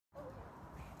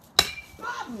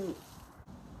me.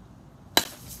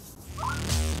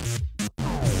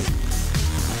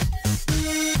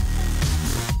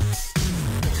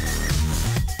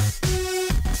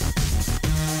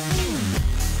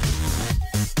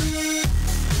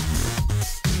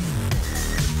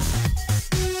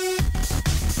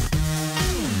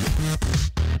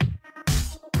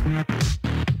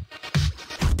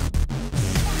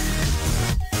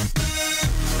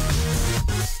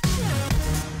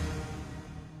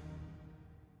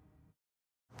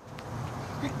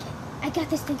 Okay, I got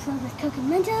this thing filled with Coke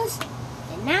and Mentos,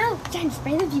 and now time to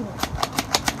spray the viewer.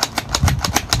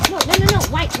 No.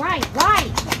 Why?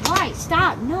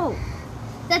 Stop, no.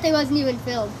 That thing wasn't even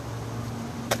filled.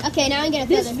 Okay, now I'm gonna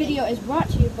fill This video is brought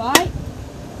to you by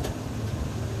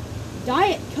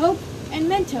Diet Coke and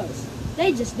Mentos.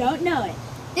 They just don't know it.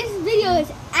 This video is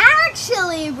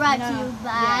actually brought to you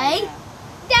by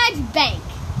Dad's Bank.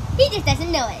 He just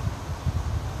doesn't know it.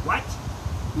 What?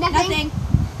 Nothing.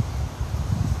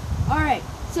 Alright,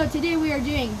 so today we are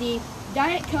doing the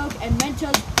Diet Coke and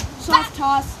Mentos Soft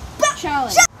Toss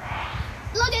Challenge.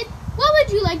 Logan, what would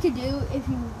you like to do if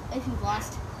you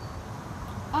lost?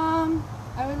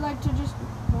 I would like to just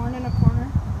mourn in a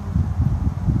corner.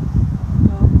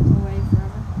 Go away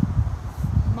forever.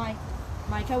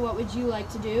 Micah, what would you like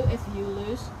to do if you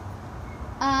lose?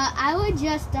 I would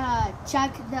just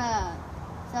chuck the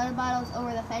soda bottles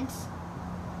over the fence.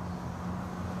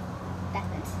 That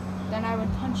fence. Then I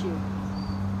would punch you.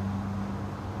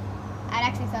 I'd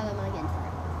actually throw them against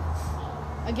it.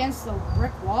 Against the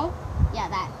brick wall? Yeah,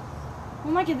 that.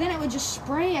 Well, Micah, then it would just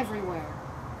spray everywhere.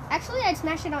 Actually, I'd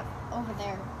smash it over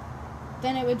there.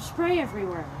 Then it would spray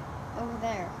everywhere. Over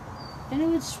there. Then it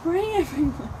would spray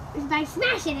everywhere. By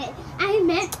smashing it, I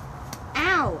meant...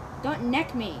 Ow! Don't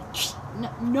neck me.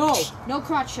 No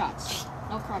crotch shots.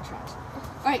 No crotch shots.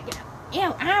 Alright,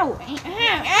 ew, ow!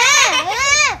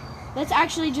 Let's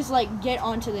actually just like get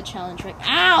onto the challenge, right?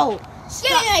 Ow!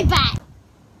 Give me my bat!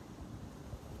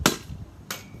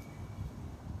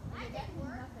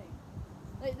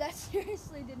 Like, that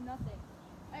seriously did nothing.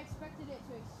 I expected it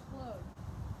to explode.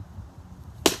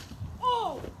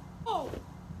 Oh! Oh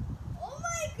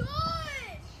my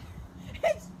god!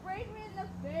 It sprayed me in the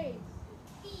face.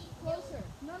 Closer.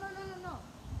 No.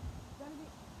 Gotta be...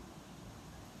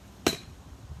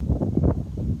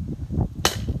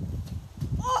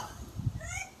 Oh!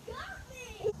 That got me!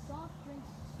 Soft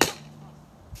drinks.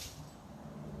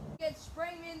 It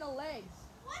sprayed me in the legs.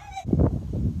 What did it...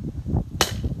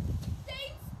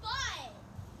 Same spot!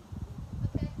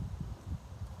 Okay.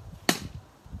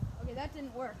 Okay, that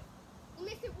didn't work. You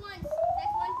missed it once. That's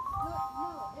one. No, it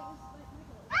was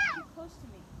like too close to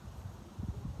me.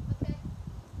 Okay.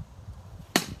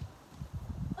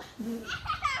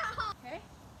 Okay?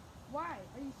 Why?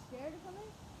 Are you scared or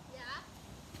something? Yeah.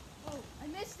 Oh, I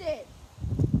missed it.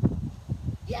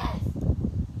 Yes!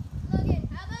 Logan,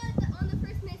 how about on the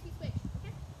first minute we switch?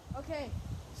 Okay? Okay,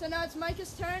 so now it's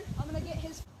Micah's turn. I'm gonna get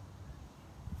his.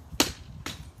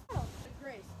 Oh,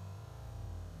 Grace.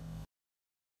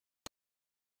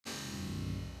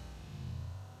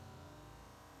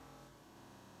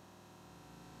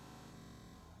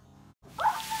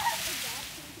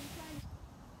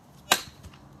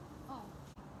 Oh.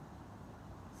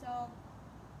 So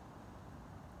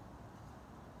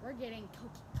we're getting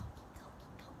Coke.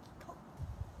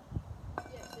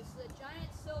 Yes, it's the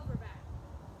giant silverback.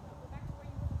 Now go back to where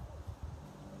you were before.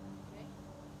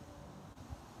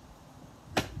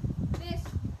 Okay. This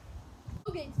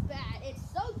Logan's bad. It's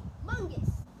so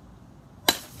humongous.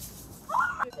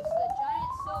 It's the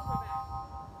giant silverback.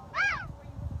 Now go back to where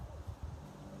you were before.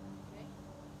 Okay.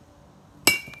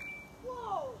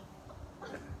 Whoa!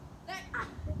 That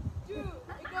dude,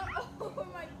 it got over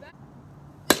my back.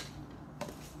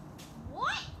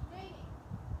 What? Dang it.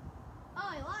 Oh,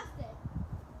 I lost it.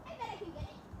 I bet I can get it.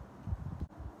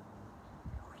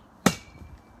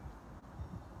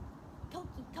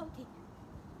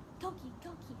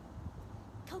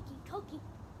 Cokie.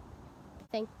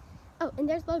 Thing. Oh, and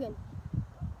there's Logan.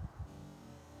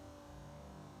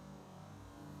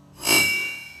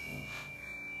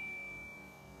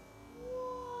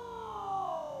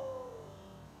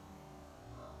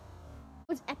 It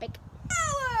was epic.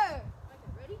 Power!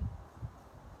 Okay, ready?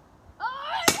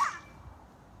 Oh!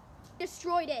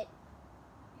 Destroyed it.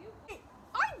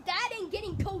 Our dad ain't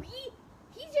getting Coke. He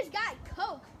just got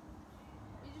Coke.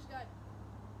 We just got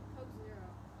Coke Zero.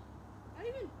 Not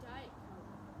even Diet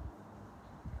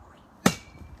Coke.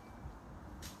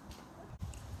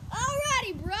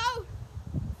 Alrighty, bro.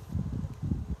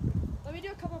 Let me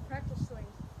do a couple practice swings.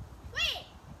 Wait.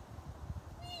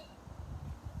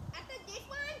 After this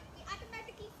one, we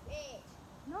automatically switch.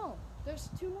 No. There's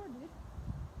 2 more, dude.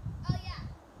 Oh, yeah.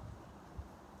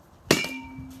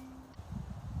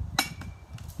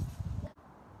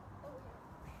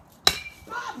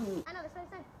 I know, this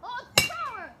side. Oh, it's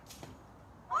power!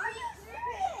 Are you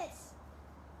serious?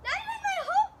 Not even my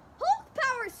Hulk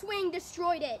power swing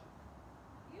destroyed it.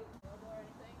 You or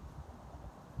anything?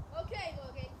 Okay,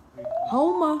 Logan.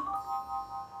 Homer.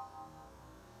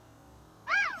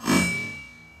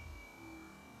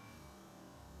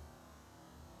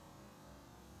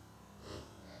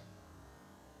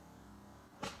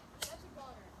 That's a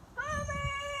goner.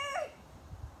 Homer!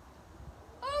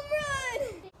 Home run!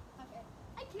 Okay.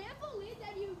 I can't believe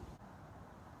that you...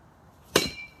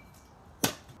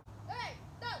 Alright,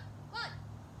 go, one.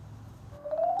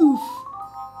 Oof.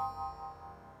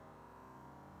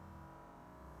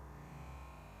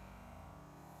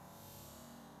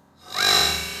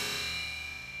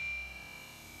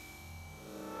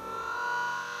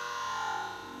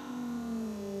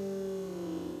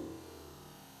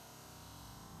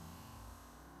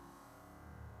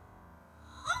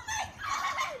 Oh my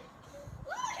god!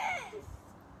 Lucas!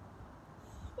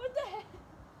 What the heck?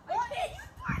 Lucas, you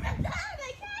tore the top of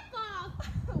my cap off!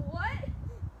 What?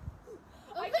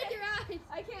 Open your eyes!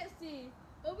 I can't see.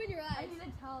 Open your I eyes. need a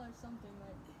towel or something.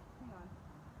 Like, hang on.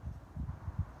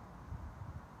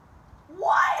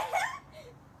 What?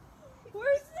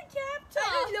 Where's the cap top? I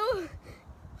don't know.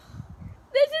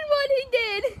 This is what he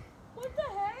did. What the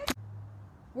heck?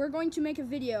 We're going to make a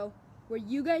video where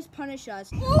you guys punish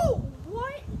us. Oh,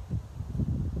 what?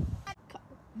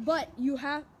 But you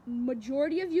have,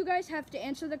 majority of you guys have to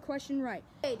answer the question right.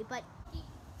 But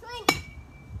swing.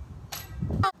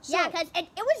 So, Yeah, because it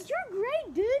was your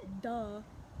grade, dude. duh.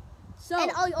 So,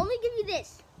 And I'll only give you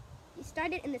this. You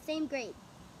started in the same grade.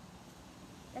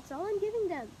 That's all I'm giving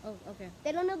them. oh, okay.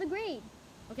 They don't know the grade.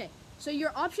 Okay, so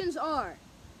your options are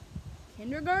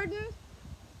kindergarten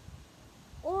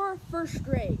or first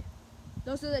grade.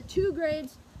 Those are the 2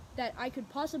 grades that I could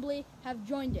possibly have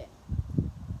joined in.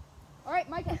 All right,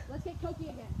 Micah, let's get Koki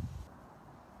again.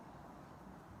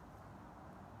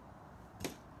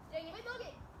 Dang it. Wait,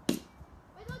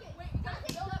 Logan. Wait, you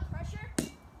gotta build up pressure?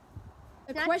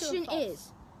 The Not question true or false?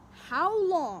 is, how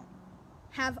long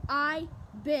have I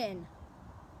been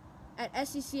at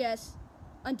SCCS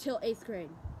until 8th grade?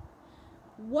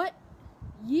 What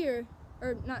year,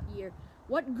 or not year,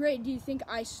 what grade do you think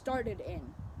I started in?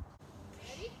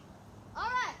 Ready? All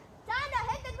right. Time to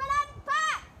hit the banana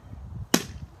pot.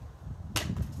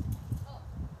 Oh,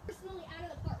 personally out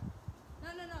of the park.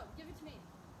 No, give it to me.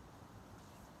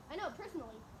 I know,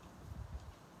 personally.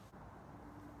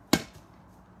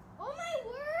 Oh my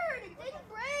word! It didn't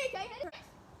break! I hit it!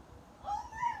 Oh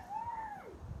my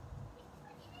word!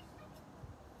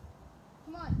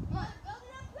 Come on.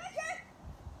 Building up pressure!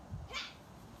 Ha!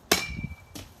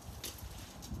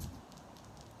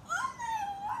 Oh my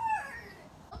word!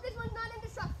 Hope this one's not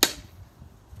indestructible.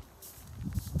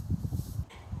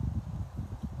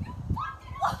 You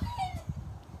fucking won!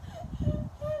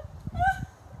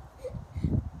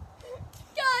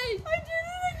 Guys! I did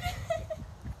it again!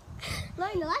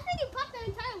 Like, the last time you popped that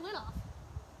entire lid off.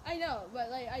 I know, but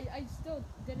like I still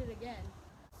did it again.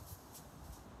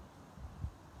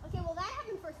 Okay, well that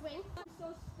happened for swing. I'm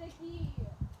so sticky.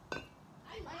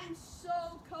 I'm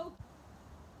so coke.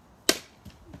 Look,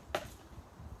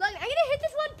 I'm gonna hit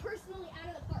this one personally out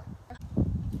of the park.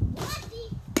 Lucky.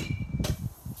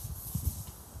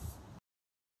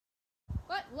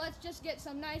 But let's just get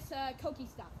some nice Koki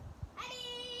stuff.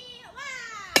 Ready?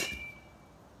 Wow.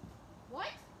 What?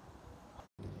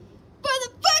 For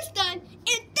the first time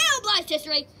in Theobalds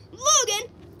history, Logan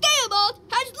Theobald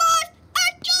has lost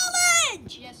a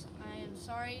challenge! Yes, I am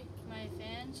sorry, my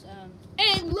fans.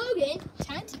 And Logan,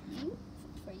 time to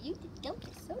for you to dump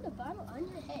the soda bottle on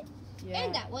your head. Yeah.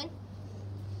 And that one.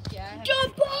 Yeah. I have-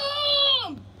 Jump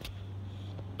bomb!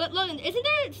 But Logan, isn't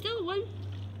there still one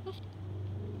left?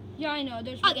 Yeah, I know.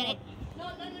 There's. I'll one get more. it. No,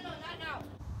 not now.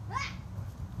 Ah!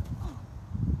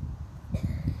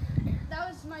 That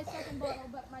was my second bottle,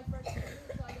 but my first. So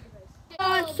I get the race.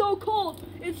 Oh, it's so cold.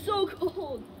 It's so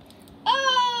cold.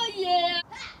 Oh yeah!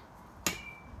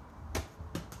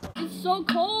 It's so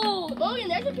cold. Logan,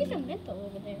 there's a piece of menthol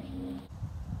over there.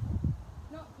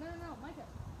 No, Micah.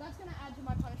 That's gonna add to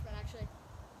my punishment, actually.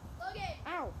 Logan!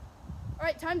 Ow. All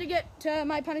right, time to get to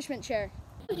my punishment chair.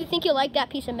 Do you think you'll like that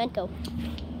piece of menthol?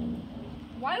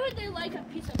 Why would they like a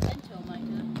piece of menthol,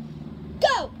 Micah?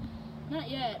 Go! Not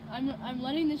yet. I'm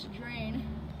letting this drain.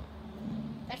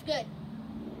 That's good.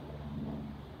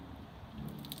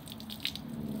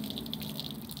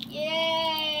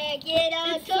 Yeah, get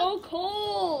on It's so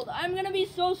cold. I'm gonna be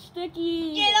so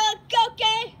sticky. Get on,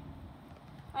 okay?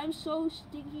 I'm so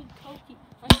stinky cokey.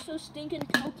 I'm so stinking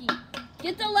cokey.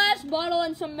 Get the last bottle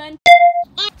and some men.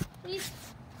 Please.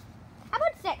 How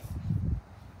about 6?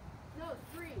 No,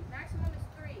 3. Maximum is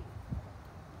 3.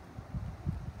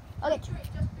 Okay. Just 3.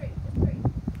 Just 3.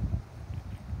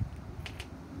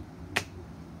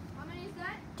 How many is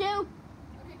that? 2. Okay,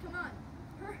 come on.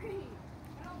 Hurry.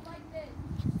 I don't like this.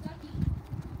 Sucky.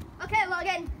 Okay, well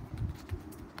again.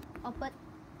 I'll put.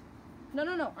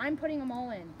 No. I'm putting them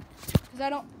all in.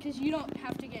 Because you don't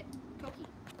have to get cookie.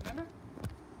 Remember?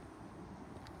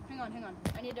 Hang on.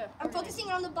 I need to. I'm organize. focusing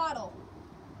on the bottle.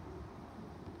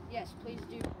 Yes, please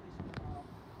do.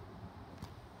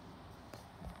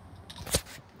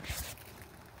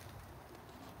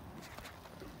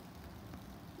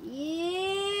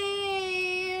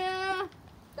 Yeah.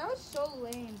 That was so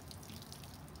lame.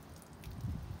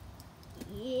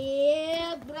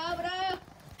 Yeah, brah.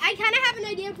 I kind of have an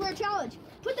idea for a challenge.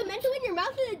 Put the Mento in your mouth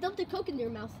and then dump the Coke in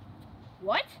your mouth.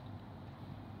 What?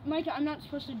 Micah, I'm not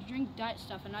supposed to drink diet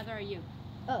stuff, and neither are you.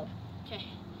 Oh. Okay.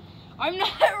 I'm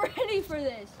not ready for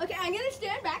this. Okay, I'm gonna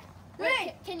stand back.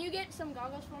 Wait, can you get some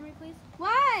goggles for me, please?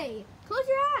 Why? Close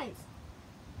your eyes.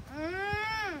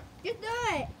 Just do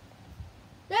it.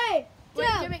 3, 2.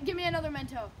 Wait, give me another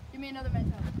Mento.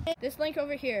 This link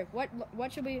over here. What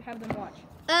should we have them watch?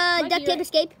 Duct Tape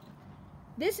Escape.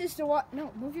 This is to watch.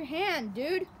 No, move your hand,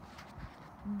 dude.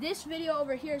 This video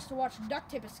over here is to watch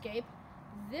Duct Tape Escape.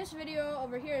 This video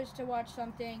over here is to watch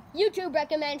something, YouTube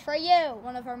recommend for you.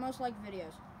 one of our most liked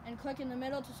videos. And click in the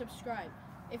middle to subscribe.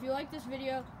 If you like this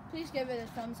video, please give it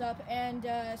a thumbs up and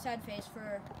a sad face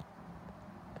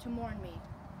to mourn me.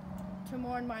 To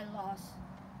mourn my loss.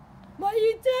 My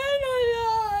eternal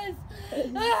loss!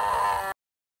 Ah!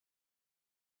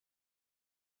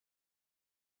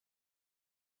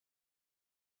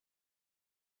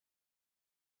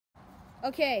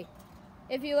 Okay,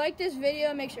 if you like this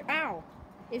video, make sure to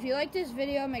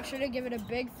give it a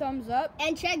big thumbs up.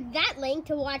 And check that link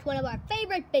to watch one of our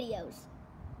favorite videos.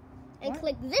 And What?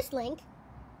 click this link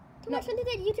to No. watch something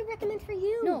that YouTube recommends for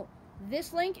you. No,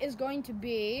 this link is going to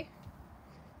be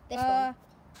This one.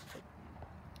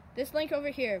 this link over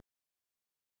here.